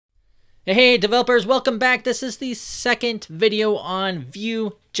Hey developers, welcome back. This is the second video on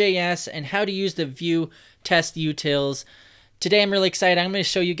Vue.js and how to use the Vue test utils. Today I'm really excited. I'm going to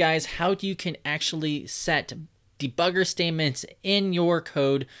show you guys how you can actually set debugger statements in your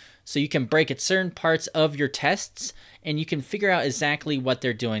code so you can break at certain parts of your tests and you can figure out exactly what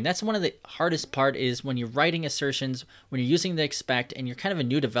they're doing. That's one of the hardest part is when you're writing assertions, when you're using the expect and you're kind of a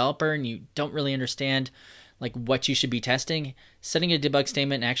new developer and you don't really understand like what you should be testing, setting a debug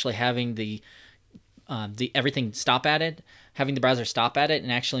statement and actually having the everything stop at it, having the browser stop at it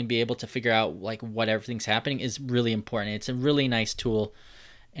and actually be able to figure out like what everything's happening is really important. It's a really nice tool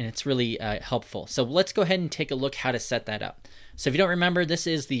and it's really helpful. So let's go ahead and take a look how to set that up. So if you don't remember, this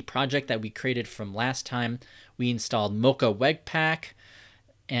is the project that we created from last time. We installed Mocha Webpack,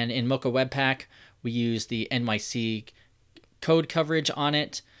 and in Mocha Webpack we use the NYC code coverage on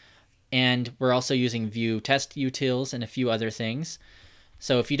it. And we're also using Vue test utils and a few other things.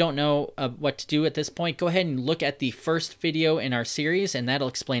 So if you don't know what to do at this point, go ahead and look at the first video in our series and that'll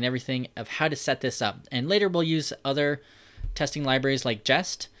explain everything of how to set this up. And later we'll use other testing libraries like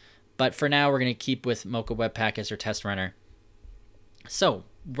Jest, but for now we're going to keep with Mocha Webpack as our test runner. So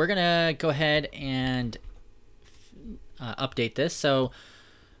we're going to go ahead and update this. So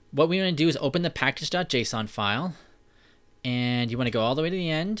what we want to do is open the package.json file and you want to go all the way to the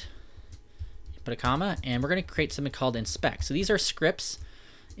end. Put a comma, and we're going to create something called inspect. So these are scripts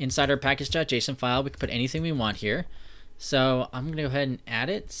inside our package.json file. We can put anything we want here. So I'm going to go ahead and add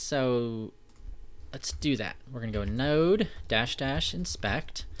it. So let's do that. We're going to go node --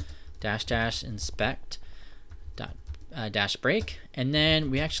 inspect -- inspect dash break, and then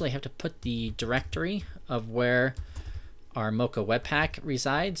we actually have to put the directory of where our Mocha Webpack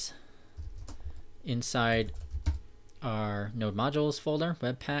resides inside our node modules folder,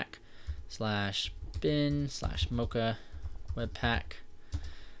 Webpack /bin/Mocha Webpack.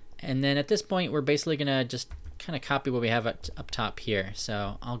 And then at this point, we're basically going to just kind of copy what we have up top here.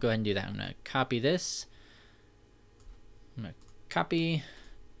 So I'll go ahead and do that. I'm going to copy this. I'm going to copy,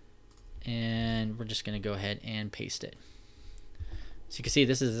 and we're just going to go ahead and paste it. So you can see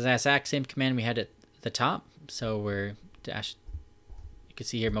this is the exact same command we had at the top. So we're you can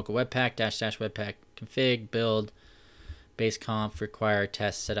see here Mocha Webpack -- webpack config build base conf require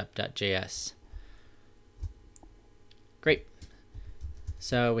test setup.js. Great.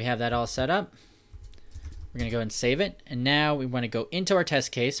 So we have that all set up. We're going to go and save it. And now we want to go into our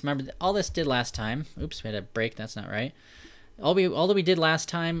test case. Remember, all this did last time. Oops, we had a break. That's not right. All that we did last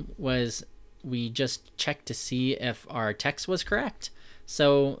time was we just checked to see if our text was correct.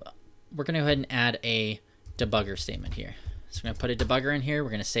 So we're going to go ahead and add a debugger statement here. So we're going to put a debugger in here.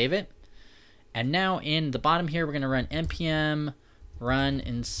 We're going to save it. And now in the bottom here, we're going to run npm run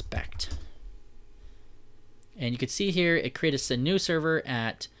inspect. And you can see here, it creates a new server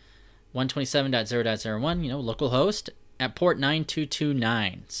at 127.0.01, localhost at port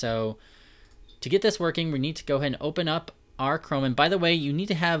 9229. So to get this working, we need to go ahead and open up our Chrome. And by the way, you need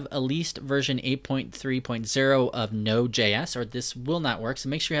to have at least version 8.3.0 of Node.js or this will not work. So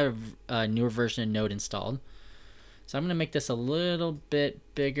make sure you have a newer version of Node installed. So I'm going to make this a little bit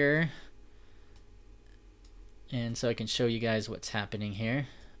bigger, and so I can show you guys what's happening here.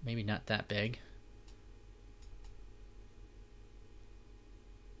 Maybe not that big.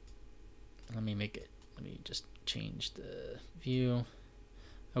 Let me just change the view.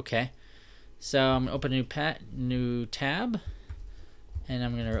 Okay. So I'm gonna open a new tab, and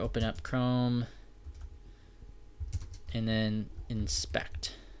I'm gonna open up Chrome and then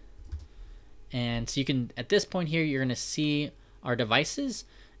inspect. And so you can, at this point here, you're gonna see our devices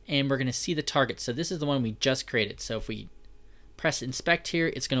and we're going to see the target. So this is the one we just created. So if we press inspect here,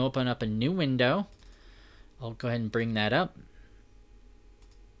 it's going to open up a new window. I'll go ahead and bring that up.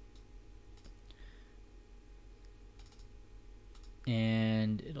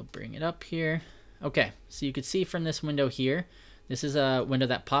 And it'll bring it up here. Okay, so you can see from this window here, this is a window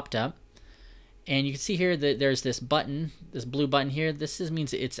that popped up. And you can see here that there's this button, this blue button here. This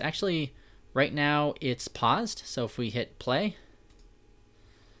means it's actually, right now, it's paused. So if we hit play,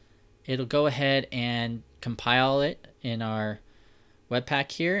 it'll go ahead and compile it in our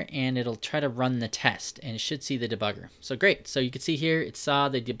Webpack here, and it'll try to run the test, and it should see the debugger. So great. So you can see here, it saw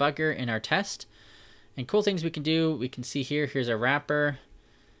the debugger in our test. And cool things we can do, we can see here, here's our wrapper,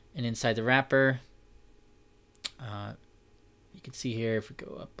 and inside the wrapper, you can see here, if we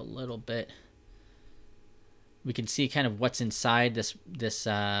go up a little bit, we can see kind of what's inside this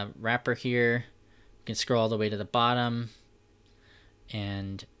wrapper here. We can scroll all the way to the bottom,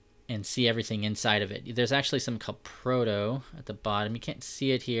 and see everything inside of it. There's actually something called proto at the bottom. You can't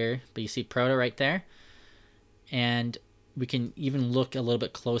see it here, but you see proto right there. And we can even look a little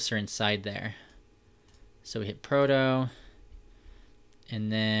bit closer inside there. So we hit proto,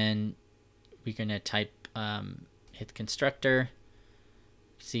 and then we're going to type, hit the constructor,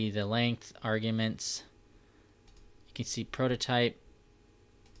 see the length, arguments. You can see prototype.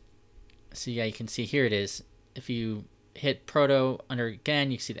 So yeah, you can see here it is. If you hit proto under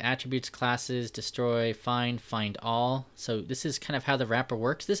again, you can see the attributes, classes, destroy, find all. So this is kind of how the wrapper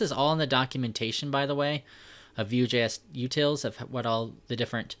works. This is all in the documentation, by the way, of Vue.js utils, of what all the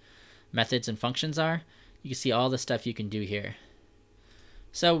different methods and functions are. You can see all the stuff you can do here.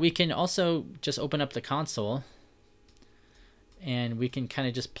 So we can also just open up the console, and we can kind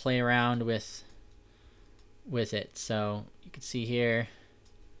of just play around with it. So you can see here,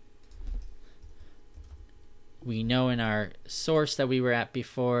 we know in our source that we were at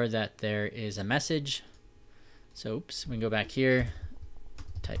before that there is a message. So oops, we can go back here,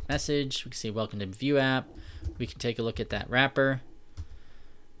 type message. We can see welcome to Vue app. We can take a look at that wrapper.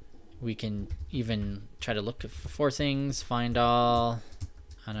 We can even try to look for things, find all,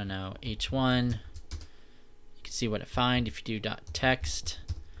 I don't know, h1. You can see what it find. If you do .text,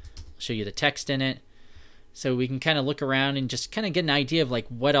 I'll show you the text in it. So we can kind of look around and just kind of get an idea of like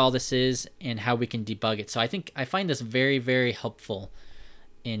what all this is and how we can debug it. So I find this very, very helpful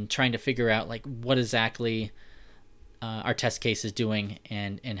in trying to figure out like what exactly our test case is doing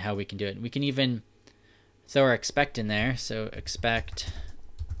and how we can do it. We can even throw our expect in there. So expect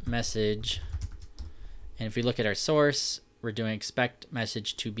message. And if we look at our source, we're doing expect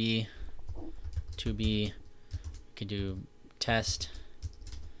message to be. We can do test.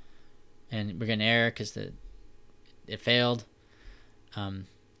 And we're getting an error because it failed.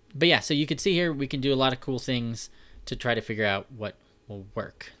 But yeah, so you can see here we can do a lot of cool things to try to figure out what will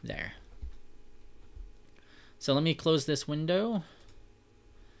work there. So let me close this window,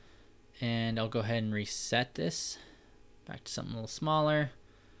 and I'll go ahead and reset this back to something a little smaller.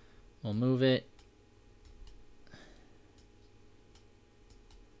 We'll move it.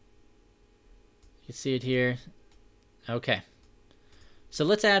 You can see it here. Okay. So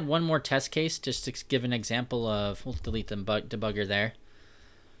let's add one more test case just to give an example of, we'll delete the debugger there,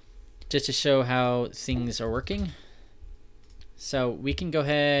 just to show how things are working. So we can go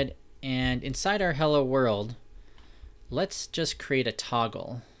ahead and inside our hello world, let's just create a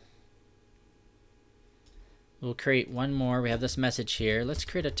toggle. We'll create one more. We have this message here. Let's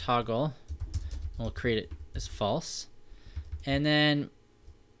create a toggle. We'll create it as false. And then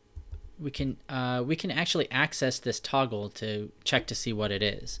we can actually access this toggle to check to see what it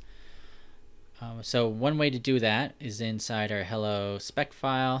is. So one way to do that is inside our hello spec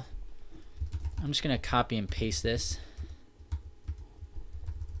file. I'm just going to copy and paste this,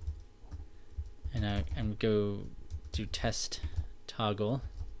 and go do test toggle,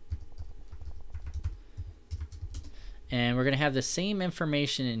 and we're going to have the same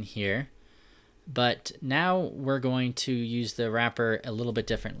information in here. But now we're going to use the wrapper a little bit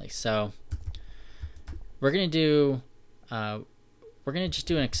differently. So we're going to just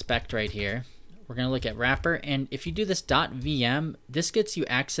do an expect right here. We're going to look at wrapper, and if you do this .vm, this gets you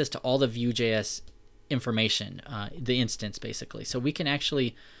access to all the Vue.js information, the instance basically. So we can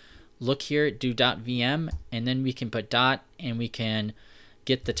actually look here, do .vm, and then we can put dot, and we can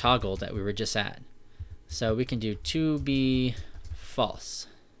get the toggle that we were just at. So we can do to be false.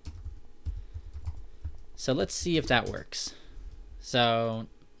 So let's see if that works. So,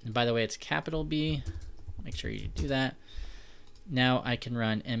 and by the way, it's capital B. Make sure you do that. Now I can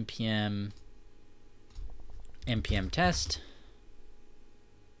run npm test.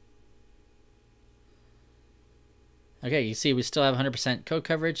 Okay, you see we still have 100% code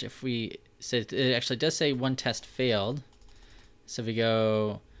coverage. If we say, it actually does say one test failed. So if we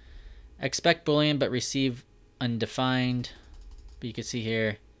go expect boolean but receive undefined, but you can see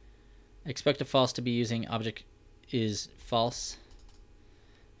here, expect a false to be using object is false.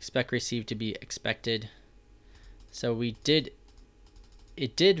 Expect receive to be expected. So it did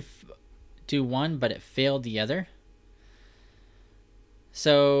do one, but it failed the other.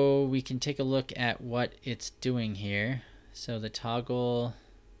 So we can take a look at what it's doing here. So the toggle,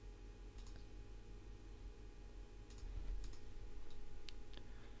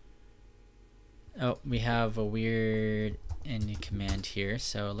 oh, we have a weird end command here,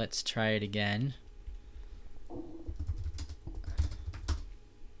 so let's try it again.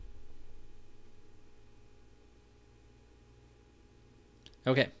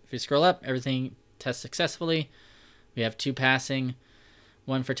 Okay, if you scroll up, everything tests successfully. We have two passing,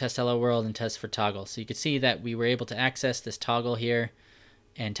 one for test hello world and test for toggle. So you can see that we were able to access this toggle here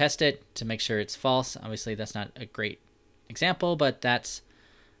and test it to make sure it's false. Obviously that's not a great example, but that's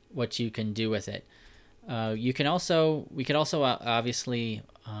what you can do with it. We could also obviously,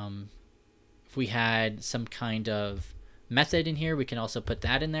 if we had some kind of method in here, we can also put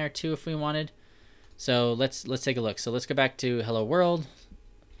that in there too if we wanted. So let's take a look. So let's go back to hello world.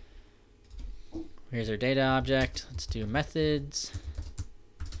 Here's our data object. Let's do methods,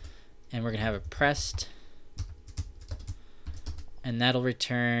 and we're gonna have it pressed, and that'll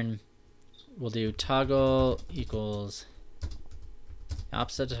return. We'll do toggle equals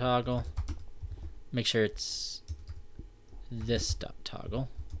opposite of toggle. Make sure it's this dot toggle,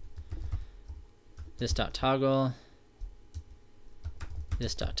 this dot toggle,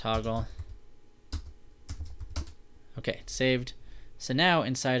 this dot toggle. Okay, it's saved. So now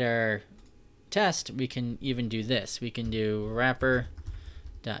inside our test, we can even do this. We can do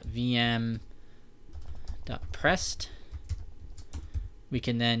wrapper.vm.pressed. We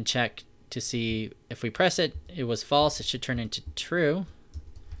can then check to see if we press it, it was false. It should turn into true.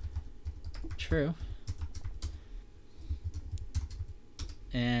 True.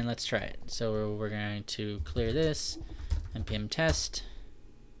 And let's try it. So we're going to clear this, npm test.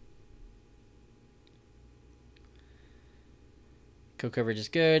 Code coverage is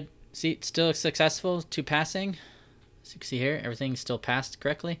good. See, it's still successful to passing. As you can see here, everything still passed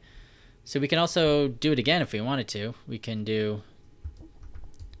correctly. So we can also do it again if we wanted to. We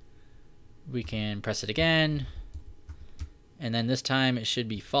can press it again, and then this time it should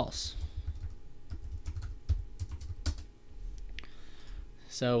be false.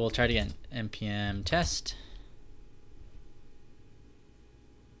 So we'll try it again. npm test.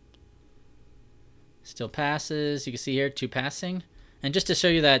 Still passes. You can see here, 2 passing. And just to show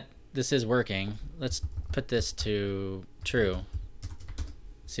you that this is working, let's put this to true.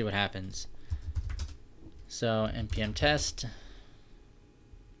 See what happens. So npm test.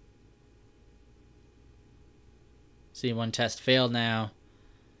 See, 1 test failed now.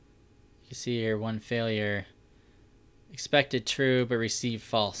 You can see here 1 failure. Expected true but received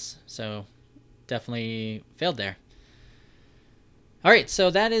false. So definitely failed there. All right,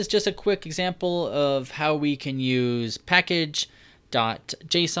 so that is just a quick example of how we can use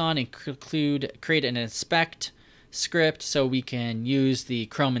package.json and create an inspect script, so we can use the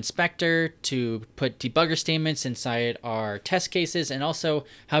Chrome inspector to put debugger statements inside our test cases, and also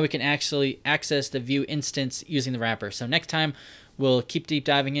how we can actually access the Vue instance using the wrapper. So next time we'll keep deep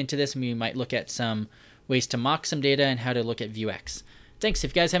diving into this, and we might look at some ways to mock some data and how to look at Vuex. Thanks.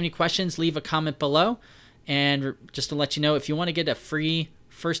 If you guys have any questions, leave a comment below. And just to let you know, if you want to get a free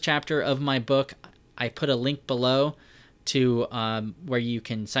first chapter of my book, I put a link below to where you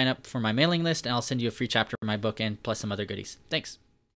can sign up for my mailing list, and I'll send you a free chapter of my book and plus some other goodies. Thanks.